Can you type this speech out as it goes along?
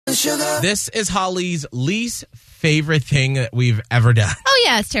This is Holly's least favorite thing that we've ever done. Oh,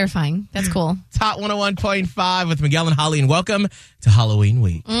 yeah, it's terrifying. That's cool. It's Hot 101.5 with Miguel and Holly, and welcome to Halloween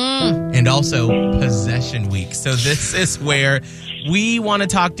week and also Possession week. So this is where we want to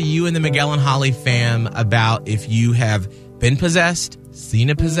talk to you and the Miguel and Holly fam about if you have been possessed, seen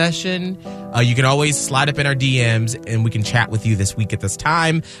a possession. You can always slide up in our DMs and we can chat with you this week at this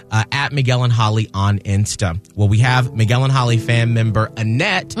time at Miguel and Holly on Insta. Well, we have Miguel and Holly fam member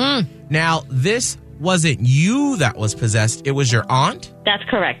Annette. Now, this wasn't you that was possessed. It was your aunt? That's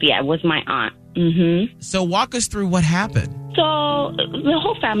correct. Yeah, it was my aunt. Mm-hmm. So walk us through what happened. So the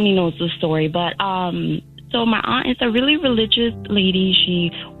whole family knows the story, but so my aunt is a really religious lady.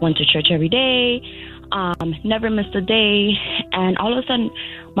 She went to church every day. Never missed a day, and all of a sudden,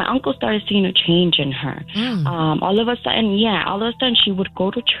 my uncle started seeing a change in her. All of a sudden, she would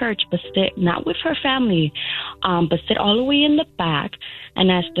go to church, but sit not with her family, but sit all the way in the back. And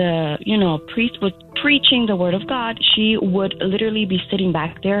as the priest was preaching the word of God, she would literally be sitting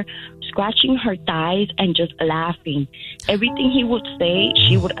back there, scratching her thighs and just laughing. Everything he would say,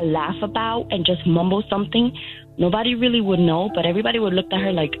 she would laugh about and just mumble something. Nobody really would know, but everybody would look at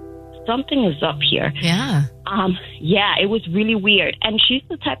her like, something is up here. Yeah. It was really weird. And she's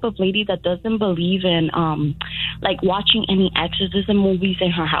the type of lady that doesn't believe in like watching any exorcism movies in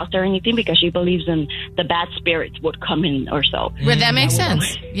her house or anything, because she believes in the bad spirits would come in or so. Well, that makes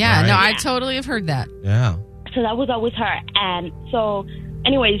sense. Yeah, Right. no, I totally have heard that. Yeah. So that was always her. And so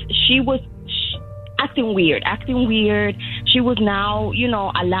anyways, she was acting weird. She was now,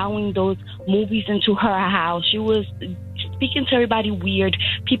 allowing those movies into her house. She was speaking to everybody weird.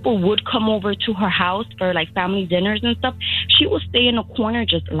 People would come over to her house for like family dinners and stuff. She would stay in a corner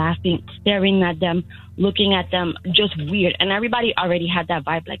just laughing, staring at them, looking at them, just weird. And everybody already had that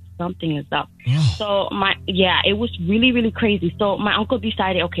vibe like something is up. So it was really, really crazy. So my uncle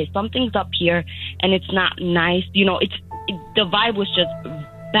decided, okay, something's up here and it's not nice. The vibe was just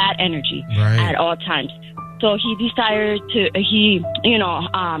bad energy at all times. So he decided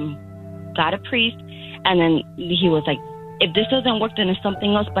got a priest, and then he was like, if this doesn't work, then it's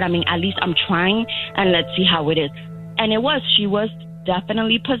something else. But I mean, at least I'm trying, and let's see how it is. And she was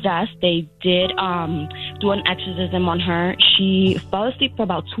definitely possessed. They did do an exorcism on her. She fell asleep for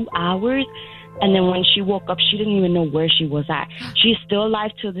about 2 hours. And then when she woke up, she didn't even know where she was at. She's still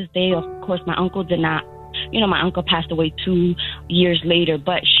alive to this day. Of course, my uncle did not. My uncle passed away 2 years later,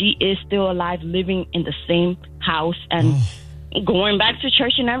 but she is still alive, living in the same house and going back to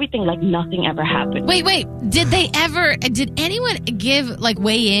church and everything like nothing ever happened. Wait. Did anyone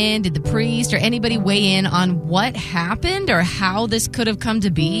weigh in? Did the priest or anybody weigh in on what happened or how this could have come to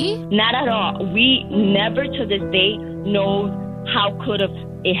be? Not at all. We never to this day know how could have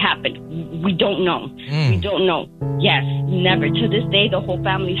it happened. We don't know. We don't know. Yes, never. To this day, the whole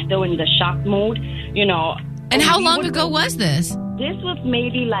family's still in the shock mode, And how long ago was this? This was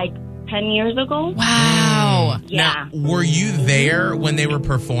maybe like 10 years ago. Wow. Yeah. Now, were you there when they were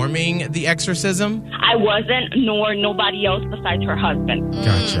performing the exorcism? I wasn't, nor nobody else besides her husband.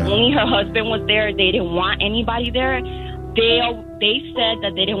 Gotcha. Only her husband was there. They didn't want anybody there. They said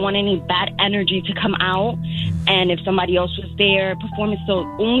that they didn't want any bad energy to come out, and if somebody else was there performing, so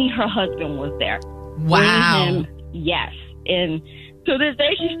only her husband was there. Wow. Only him, yes. And to this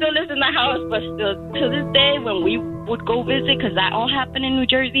day, she still lives in the house, but still to this day, when we would go visit, because that all happened in New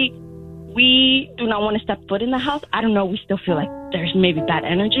Jersey, we do not want to step foot in the house. I don't know. We still feel like there's maybe bad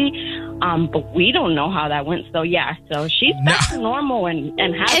energy, but we don't know how that went. So, yeah. So she's back to normal and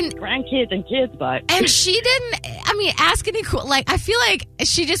has grandkids and kids, but... And she didn't, ask any... I feel like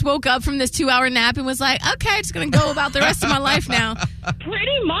she just woke up from this 2-hour nap and was like, okay, I'm just going to go about the rest of my life now.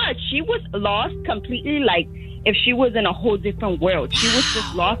 Pretty much. She was lost completely, like if she was in a whole different world. She was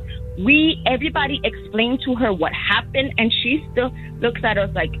just lost. Everybody explained to her what happened, and she still looks at us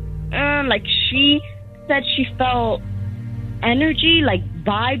like she said she felt energy, like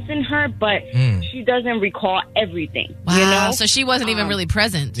vibes in her, but she doesn't recall everything. Wow. So she wasn't even really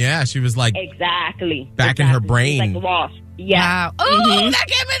present. Yeah, she was like exactly back in her brain. She's like lost. Yeah. Wow. Oh, that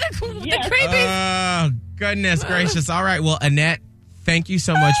gave me the creepy. Oh, goodness gracious. All right. Well, Annette, thank you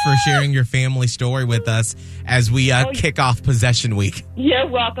so much for sharing your family story with us as we kick off Possession Week. You're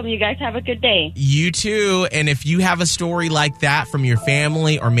welcome. You guys have a good day. You too. And if you have a story like that from your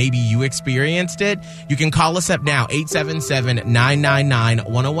family or maybe you experienced it, you can call us up now,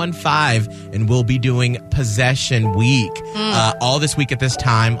 877-999-1015, and we'll be doing Possession Week all this week at this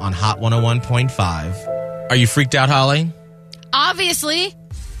time on Hot 101.5. Are you freaked out, Holly? Obviously.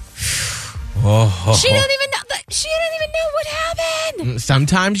 Oh. She didn't even know what happened.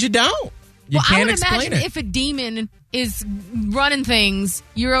 Sometimes you don't. You can't explain I would imagine it. if a demon is running things.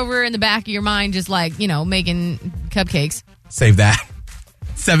 You're over in the back of your mind just like, making cupcakes. Save that.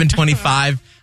 7:25.